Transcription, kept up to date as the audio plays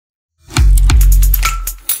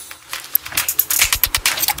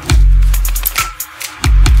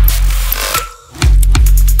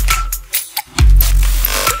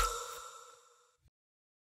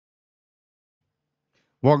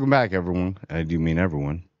Welcome back, everyone. I do mean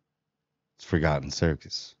everyone. It's Forgotten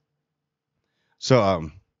Circus. So,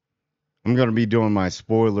 I'm going to be doing my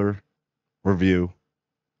spoiler review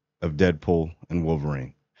of Deadpool and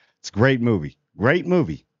Wolverine. It's a great movie,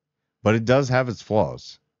 but it does have its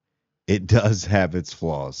flaws. It does have its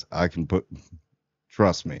flaws. I can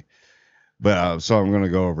trust me. But so I'm going to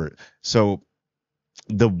go over it. So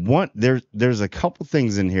there's a couple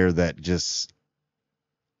things in here that just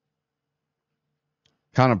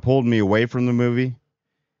kind of pulled me away from the movie,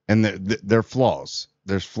 and they're flaws.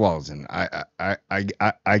 There's flaws, and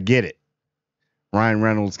I get it. Ryan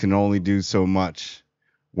Reynolds can only do so much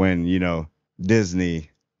when,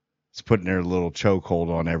 Disney is putting their little chokehold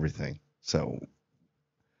on everything. So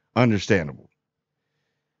understandable.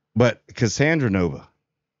 But Cassandra Nova,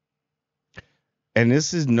 and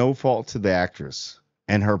this is no fault to the actress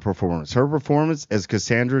and her performance. Her performance as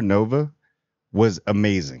Cassandra Nova was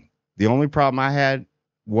amazing. The only problem I had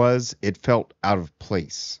was it felt out of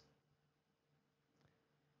place.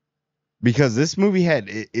 Because this movie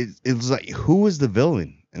it was like, who was the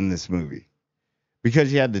villain in this movie?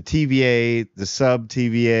 Because you had the TVA, the sub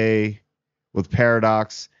TVA with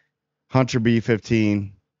Paradox, Hunter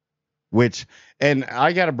B-15, and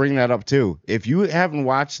I got to bring that up too. If you haven't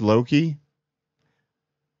watched Loki,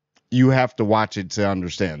 you have to watch it to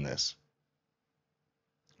understand this.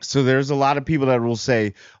 So there's a lot of people that will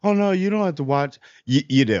say, oh no, you don't have to watch.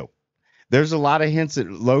 You do. There's a lot of hints at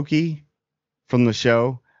Loki from the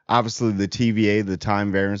show. Obviously, the TVA, the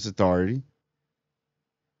Time Variance Authority,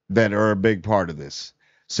 that are a big part of this.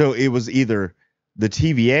 So it was either the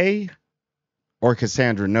TVA or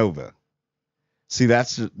Cassandra Nova. See,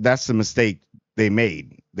 that's the mistake they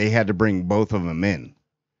made. They had to bring both of them in.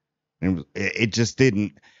 And it just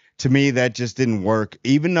didn't, to me, that just didn't work.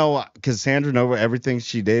 Even though Cassandra Nova, everything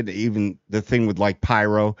she did, even the thing with like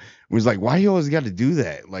Pyro, was like, why you always got to do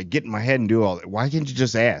that? Like, get in my head and do all that. Why can't you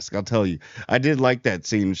just ask? I'll tell you. I did like that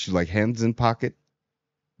scene. She's like, hands in pocket.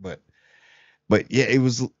 But, yeah, it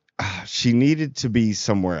was, she needed to be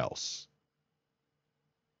somewhere else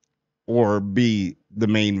or be the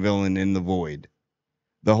main villain in the void.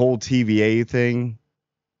 The whole TVA thing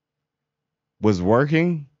was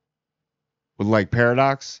working with like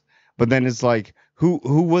Paradox, but then it's like, who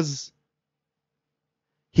was,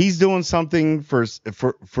 he's doing something for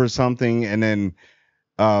something, and then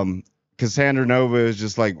Cassandra Nova is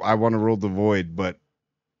just like, I want to rule the void, but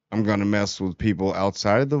I'm gonna mess with people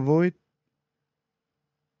outside of the void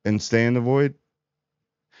and stay in the void.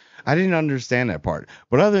 I didn't understand that part,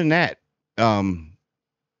 but other than that, the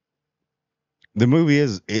movie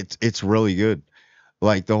it's really good.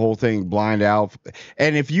 Like the whole thing, Blind Alf,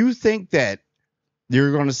 and if you think that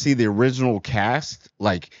you're going to see the original cast,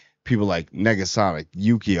 like people like Negasonic,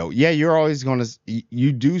 Yukio. Yeah, you're always going to,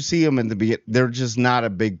 you do see them in the beginning. They're just not a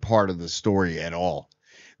big part of the story at all.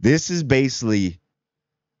 This is basically,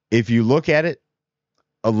 if you look at it,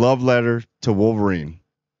 a love letter to Wolverine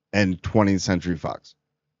and 20th Century Fox.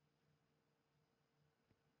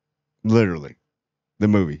 Literally, the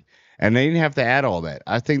movie. And they didn't have to add all that.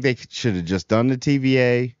 I think they should have just done the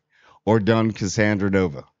TVA or done Cassandra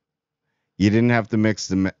Nova. You didn't have to mix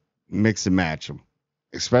and match them,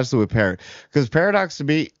 especially with Paradox, because Paradox to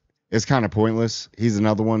me is kind of pointless. He's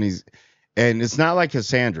another one. And it's not like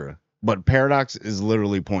Cassandra, but Paradox is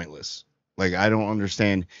literally pointless. Like, I don't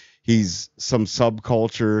understand. He's some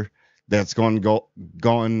subculture that's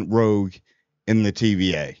gone rogue in the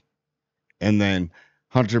TVA, and then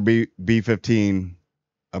Hunter B-15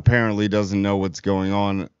 apparently doesn't know what's going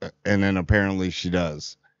on, and then apparently she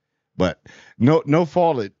does. But no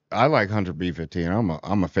fault. I like Hunter B-15.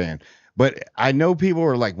 I'm a fan. But I know people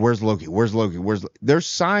are like, "Where's Loki? Where's Loki? There's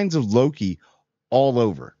signs of Loki all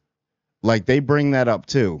over. Like they bring that up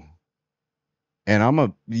too.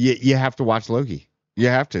 And you have to watch Loki. You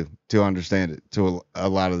have to understand it to a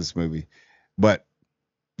lot of this movie. But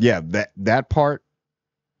yeah, that part,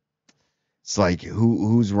 it's like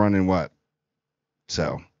who's running what.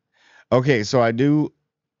 So okay, so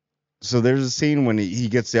there's a scene when he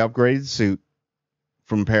gets the upgraded suit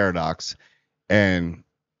from Paradox, and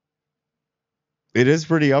it is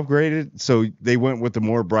pretty upgraded. So they went with the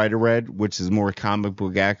more brighter red, which is more comic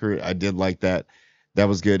book accurate. I did like that. That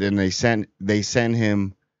was good. And they sent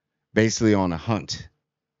him basically on a hunt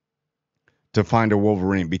to find a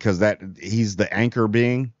Wolverine, because that he's the anchor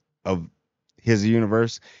being of his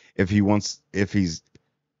universe. If he's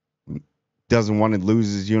doesn't want to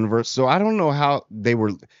lose his universe. So I don't know how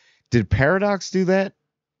did Paradox do that?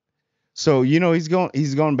 So he's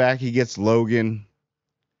going back. He gets Logan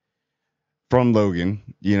from Logan,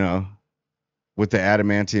 with the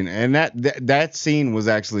adamantium, and that scene was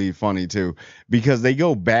actually funny too because they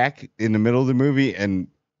go back in the middle of the movie and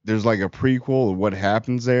there's like a prequel of what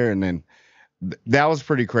happens there, and then that was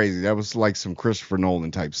pretty crazy. That was like some Christopher Nolan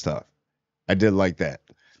type stuff. I did like that.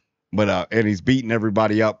 But and he's beating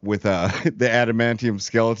everybody up with the adamantium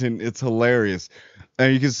skeleton. It's hilarious,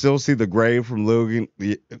 and you can still see the grave from Logan.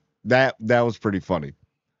 That was pretty funny.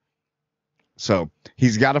 So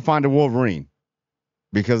he's got to find a Wolverine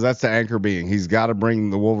because that's the anchor being. He's got to bring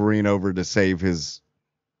the Wolverine over to save his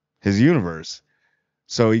universe.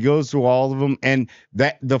 So he goes through all of them, and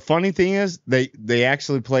that the funny thing is they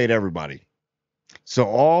actually played everybody. So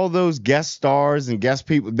all those guest stars and guest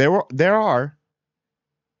people there are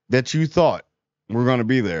that you thought were going to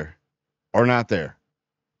be there are not there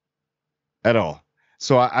at all.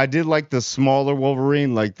 So I did like the smaller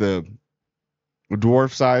Wolverine, like the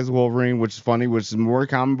dwarf size Wolverine, which is funny, which is more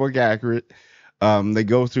comic book accurate. They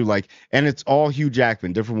go through like, and it's all Hugh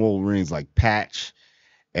Jackman, different Wolverines like Patch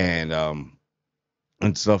and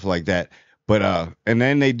stuff like that. But and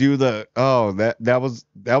then they do the that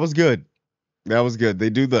was good. That was good. They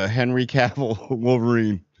do the Henry Cavill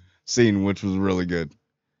Wolverine scene, which was really good.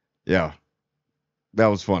 Yeah, that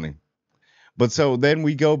was funny. But so then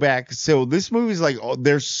we go back. So this movie's like, oh,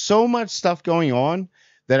 there's so much stuff going on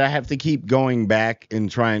that I have to keep going back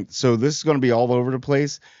and trying. So this is going to be all over the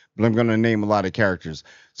place, but I'm going to name a lot of characters.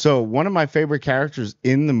 So one of my favorite characters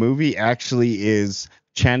in the movie actually is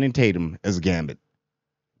Channing Tatum as Gambit.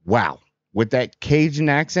 Wow. With that Cajun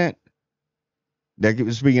accent, that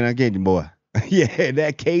was speaking of Cajun boy. Yeah,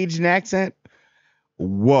 that Cajun accent.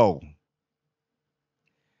 Whoa.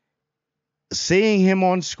 Seeing him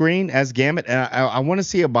on screen as Gambit, and I want to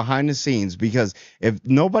see a behind the scenes because if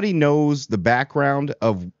nobody knows the background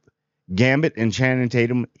of Gambit and Channing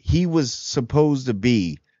Tatum, he was supposed to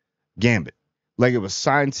be Gambit. Like it was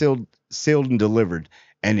signed, sealed, and delivered,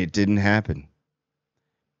 and it didn't happen.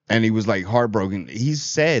 And he was like heartbroken. He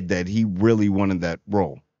said that he really wanted that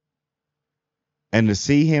role. And to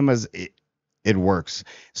see him as it works.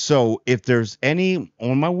 So if there's any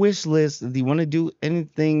on my wish list, if you want to do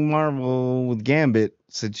anything Marvel with Gambit,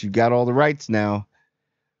 since you got all the rights now,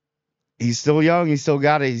 he's still young. He still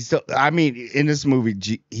got it. He's still, I mean, in this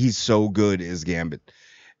movie, he's so good as Gambit.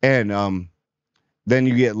 And then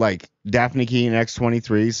you get like Daphne Keene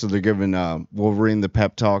X-23, so they're giving Wolverine the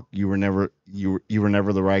pep talk. You were never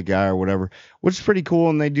the right guy or whatever, which is pretty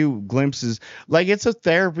cool. And they do glimpses, like it's a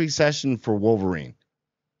therapy session for Wolverine.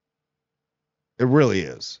 It really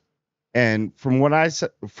is. And from what I've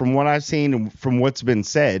seen and from what's been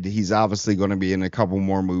said, he's obviously going to be in a couple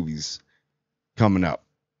more movies coming up.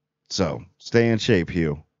 So stay in shape,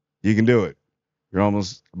 Hugh. You can do it. You're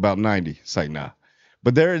almost about 90. It's like, nah.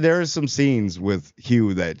 But there are some scenes with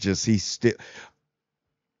Hugh that just he's still.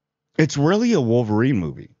 It's really a Wolverine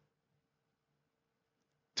movie,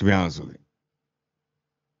 to be honest with you.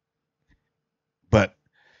 But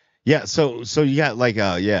yeah, so you got like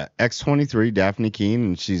X-23 Daphne Keene,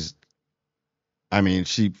 and I mean,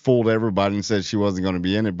 she fooled everybody and said she wasn't going to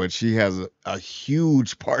be in it, but she has a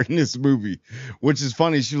huge part in this movie, which is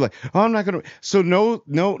funny. She's like, "Oh, I'm not going to." So no,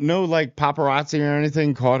 like paparazzi or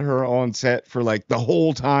anything caught her on set for like the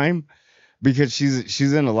whole time because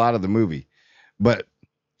she's in a lot of the movie, but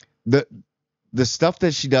the the stuff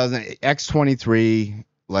that she does in X-23,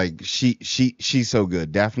 like she's so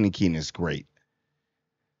good. Daphne Keene is great.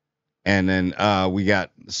 And then we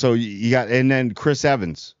got so you got and then Chris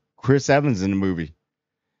Evans. Chris Evans in the movie.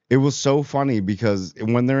 It was so funny because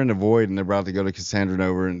when they're in the void and they're about to go to Cassandra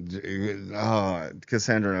Nova and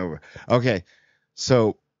Cassandra Nova. Okay.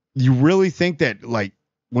 So you really think that like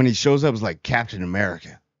when he shows up it's like Captain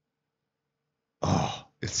America. Oh,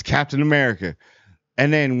 it's Captain America.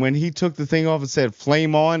 And then when he took the thing off and said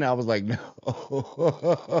flame on, I was like,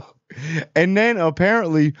 no. And then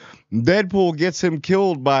apparently Deadpool gets him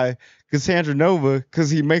killed by Cassandra Nova because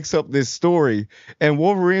he makes up this story. And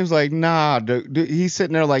Wolverine's like, nah, dude. He's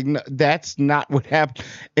sitting there like, no, that's not what happened.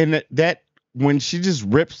 And that when she just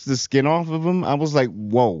rips the skin off of him, I was like,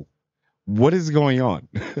 whoa. What is going on?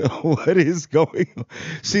 What is going on?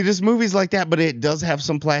 See, this movie's like that, but it does have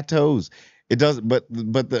some plateaus. It does, but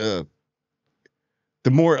the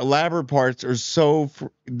more elaborate parts are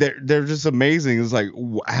they're just amazing. It's like,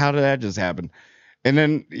 how did that just happen? And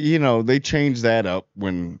then they changed that up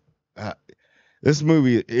when this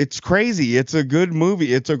movie. It's crazy. It's a good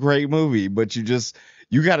movie. It's a great movie, but you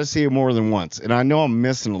got to see it more than once. And I know I'm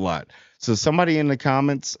missing a lot. So somebody in the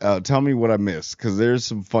comments, tell me what I missed because there's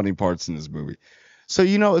some funny parts in this movie. So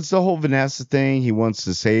it's the whole Vanessa thing. He wants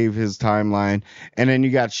to save his timeline, and then you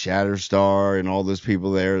got Shatterstar and all those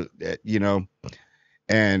people there.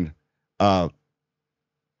 And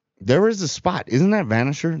There is a spot, isn't that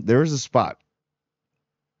Vanisher? There is a spot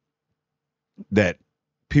that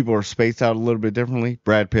people are spaced out a little bit differently.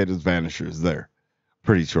 Brad Pitt as Vanisher is there.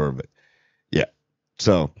 Pretty sure of it. Yeah.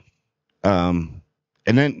 So, um,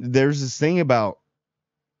 and then there's this thing about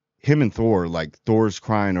him and Thor. Like Thor's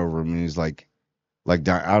crying over him, and he's like I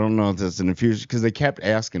don't know if that's an infusion because they kept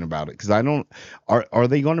asking about it. Because I don't. Are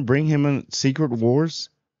they going to bring him in Secret Wars,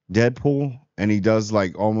 Deadpool, and he does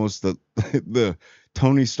like almost the the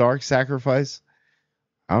Tony Stark sacrifice?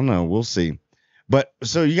 I don't know. We'll see. But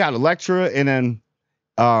so you got Elektra, and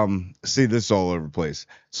then see this is all over the place.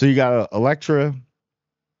 So you got Elektra,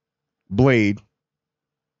 Blade,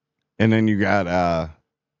 and then you got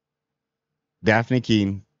Daphne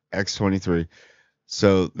Keene, X-23.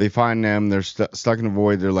 So they find them. They're stuck in the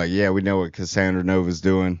void. They're like, yeah, we know what Cassandra Nova's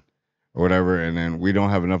doing or whatever. And then we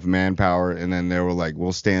don't have enough manpower. And then they were like,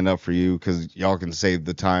 we'll stand up for you because y'all can save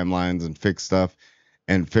the timelines and fix stuff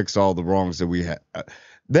and fix all the wrongs that we had.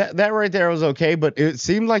 That right there was okay, but it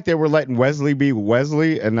seemed like they were letting Wesley be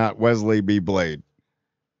Wesley and not Wesley be Blade.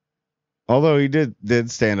 Although he did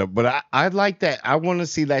stand up, but I like that. I want to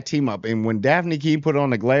see that team up. And when Daphne Keene put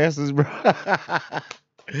on the glasses, bro,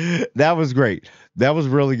 that was great. That was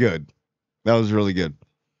really good. That was really good.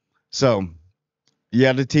 So you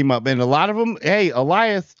had to team up, and a lot of them. Hey,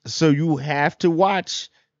 Elias. So you have to watch.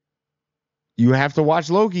 You have to watch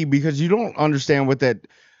Loki because you don't understand what that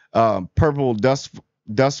purple dust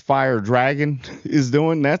fire dragon is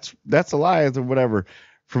doing. That's Elias or whatever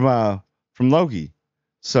from Loki.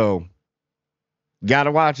 So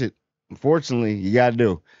gotta watch it. Unfortunately, you gotta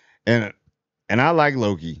do. And and I like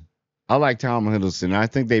Loki. I like Tom Hiddleston. I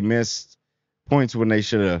think they missed points when they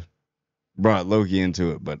should have brought Loki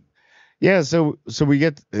into it. But yeah, so we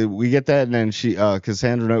get that, and then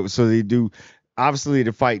Cassandra knows. So they do obviously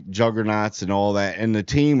to fight juggernauts and all that, and the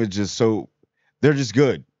team is just so they're just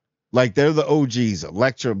good. Like they're the OGs,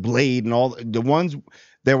 Elektra, Blade, and all the ones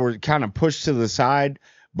that were kind of pushed to the side,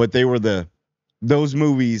 but they were those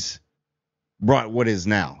movies brought what is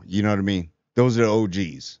now. You know what I mean? Those are the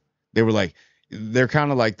OGs. They were like they're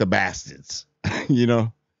kind of like the bastards, you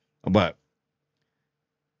know. But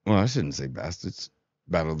well, I shouldn't say bastards.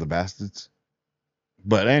 Battle of the Bastards.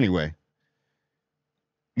 But anyway,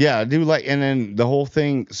 yeah, I do like, and then the whole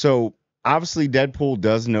thing. So obviously, Deadpool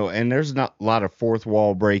does know, and there's not a lot of fourth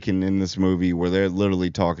wall breaking in this movie where they're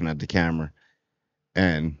literally talking at the camera.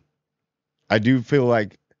 And I do feel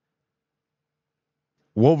like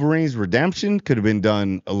Wolverine's redemption could have been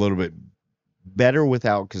done a little bit better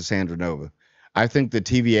without Cassandra Nova. I think the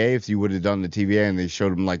TVA, if you would have done the TVA and they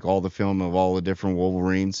showed him like all the film of all the different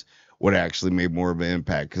Wolverines, would have actually made more of an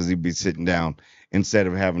impact because he'd be sitting down instead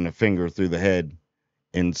of having a finger through the head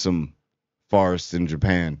in some forest in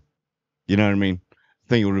Japan. You know what I mean? I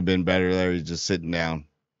think it would have been better there. He's just sitting down.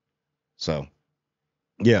 So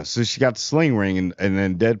yeah, so she got the sling ring, and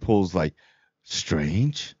then Deadpool's like,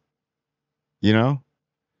 strange, you know?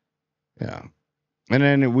 Yeah. And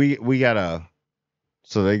then we got a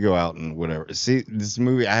so they go out and whatever. See, this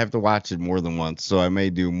movie I have to watch it more than once, so I may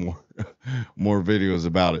do more more videos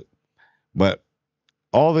about it. But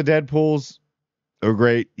all the Deadpools are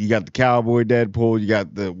great. You got the cowboy Deadpool, you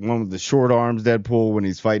got the one with the short arms Deadpool when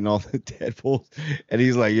he's fighting all the Deadpools, and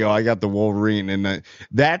he's like, "Yo, I got the Wolverine," and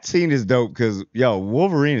that scene is dope because yo,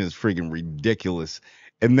 Wolverine is freaking ridiculous.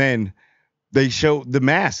 And then they show the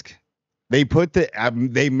mask. They put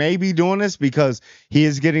they may be doing this because he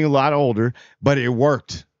is getting a lot older, but it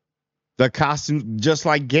worked. The costume, just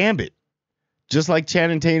like Gambit, just like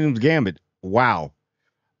Channing Tatum's Gambit. Wow.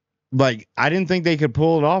 Like I didn't think they could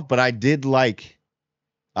pull it off, but I did like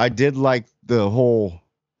the whole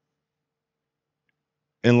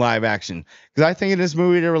in live action because I think in this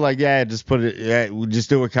movie they were like, yeah, just put it, yeah, we'll just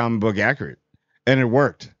do a comic book accurate, and it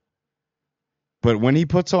worked. But when he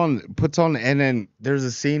puts on, and then there's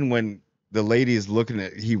a scene when the lady is looking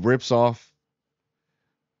at, he rips off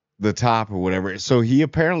the top or whatever. So he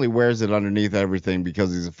apparently wears it underneath everything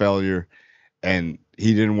because he's a failure, and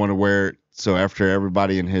he didn't want to wear it. So after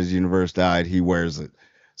everybody in his universe died, he wears it.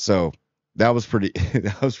 So that was pretty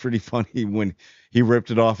that was pretty funny when he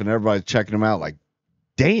ripped it off and everybody's checking him out like,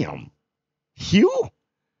 damn, Hugh?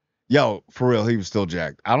 Yo, for real, he was still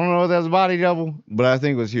jacked. I don't know if that's a body double, but I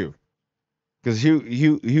think it was Hugh. Because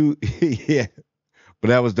Hugh, yeah, but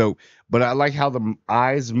that was dope. But I like how the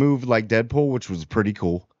eyes moved like Deadpool, which was pretty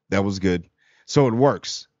cool. That was good. So it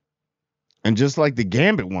works. And just like the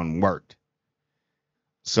Gambit one worked.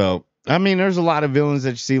 So, I mean, there's a lot of villains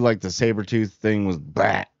that you see, like the Sabretooth thing was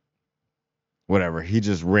blah. Whatever. He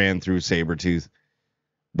just ran through Sabretooth.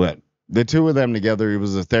 But the two of them together, it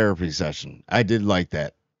was a therapy session. I did like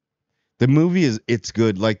that. The movie it's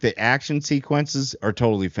good. Like the action sequences are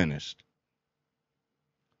totally finished.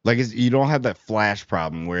 Like you don't have that Flash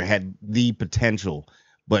problem where it had the potential,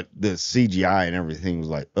 but the CGI and everything was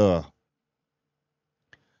like, ugh.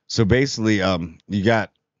 So basically, you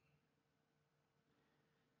got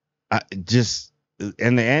just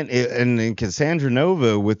in the end, and in Cassandra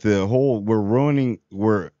Nova with the whole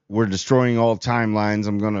we're destroying all timelines.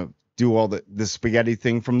 I'm gonna do all the spaghetti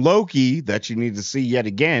thing from Loki that you need to see yet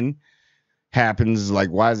again happens. Like,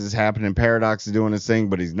 why is this happening? Paradox is doing his thing,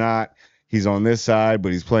 but he's not. He's on this side,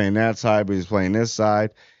 but he's playing that side, but he's playing this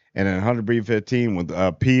side. And then 100B15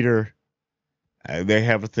 with Peter, they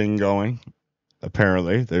have a thing going.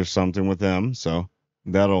 Apparently, there's something with them, so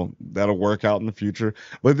that'll work out in the future.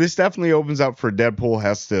 But this definitely opens up for Deadpool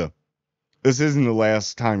has to. This isn't the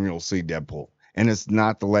last time you'll see Deadpool, and it's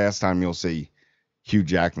not the last time you'll see Hugh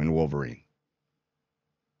Jackman Wolverine.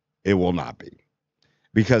 It will not be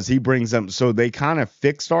because he brings them. So they kind of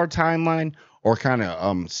fixed our timeline or kind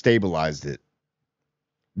of stabilized it,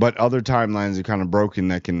 but other timelines are kind of broken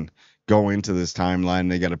that can go into this timeline.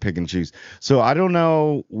 They got to pick and choose. So I don't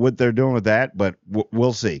know what they're doing with that, but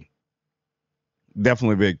we'll see.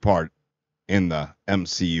 Definitely a big part in the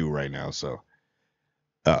MCU right now. So,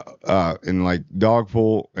 and like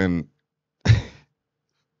Dogpool and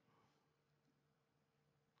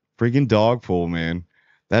freaking Dogpool, man,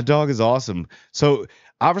 that dog is awesome. So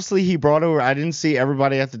obviously he brought over. I didn't see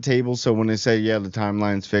everybody at the table. So when they say yeah, the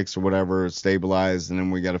timeline's fixed or whatever, it's stabilized, and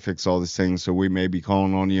then we got to fix all these things. So we may be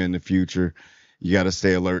calling on you in the future. You got to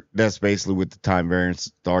stay alert. That's basically what the time variance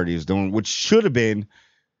authority is doing, which should have been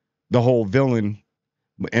the whole villain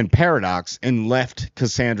and Paradox and left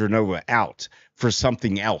Cassandra Nova out for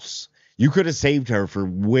something else. You could have saved her for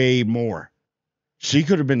way more. She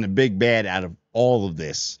could have been the big bad out of all of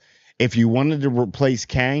this. If you wanted to replace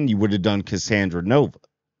Kang, you would have done Cassandra Nova.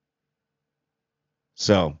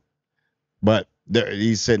 So, but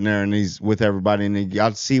he's sitting there and he's with everybody, and he got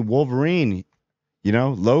to see Wolverine,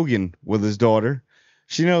 Logan with his daughter.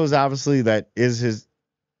 She knows obviously that is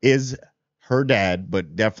her dad,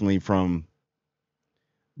 but definitely from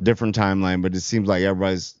different timeline. But it seems like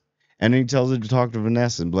everybody's, and then he tells her to talk to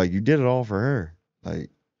Vanessa and be like, you did it all for her. Like,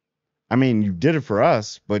 I mean, you did it for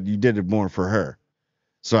us, but you did it more for her.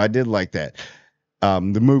 So I did like that.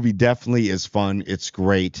 The movie definitely is fun. It's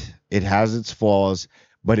great. It has its flaws,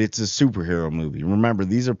 but it's a superhero movie. Remember,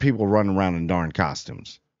 these are people running around in darn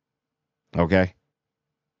costumes. Okay?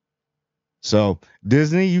 So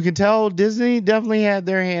Disney, you can tell Disney definitely had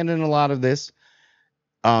their hand in a lot of this.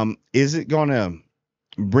 Is it going to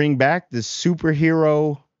bring back the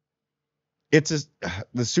superhero? It's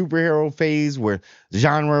the superhero phase where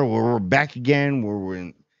genre, where we're back again, where we're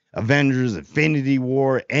in Avengers, Infinity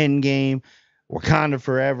War, Endgame, Wakanda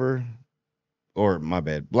Forever, or my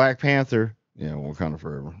bad, Black Panther. Yeah, Wakanda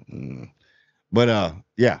Forever. But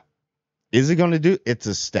yeah, is it going to do? It's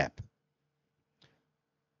a step.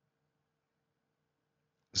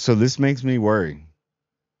 So this makes me worry.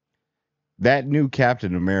 That new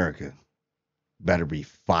Captain America better be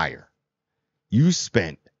fire. You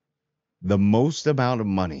spent the most amount of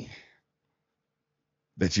money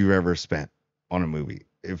that you've ever spent on a movie.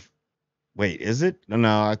 Is it?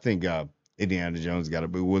 No, I think Indiana Jones got to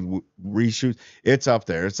be with reshoots. It's up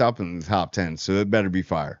there. It's up in the top 10, so it better be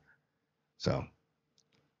fire. So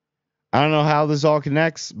I don't know how this all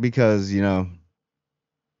connects because,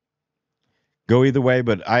 go either way,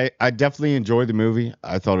 but I definitely enjoyed the movie.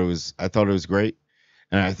 I thought it was great.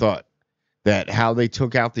 And I thought that how they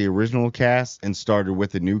took out the original cast and started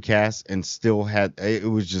with the new cast and still had it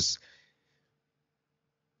was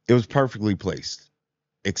perfectly placed,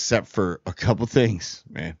 except for a couple things,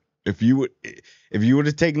 man. If you would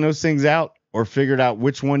have taken those things out or figured out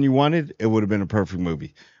which one you wanted, it would have been a perfect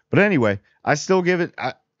movie. But anyway, I still give it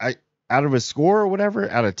I out of a score or whatever,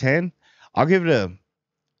 out of 10, I'll give it an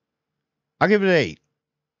 8.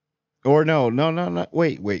 Or no.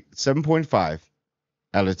 Wait. 7.5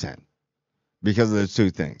 out of 10. Because of those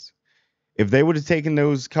two things. If they would have taken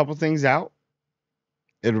those couple things out,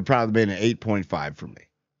 it would probably been an 8.5 for me.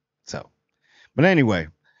 So, but anyway,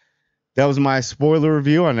 that was my spoiler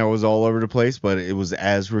review. I know it was all over the place, but it was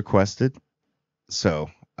as requested.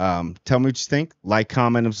 So, tell me what you think. Like,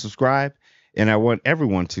 comment, and subscribe. And I want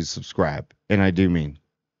everyone to subscribe. And I do mean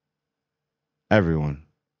everyone.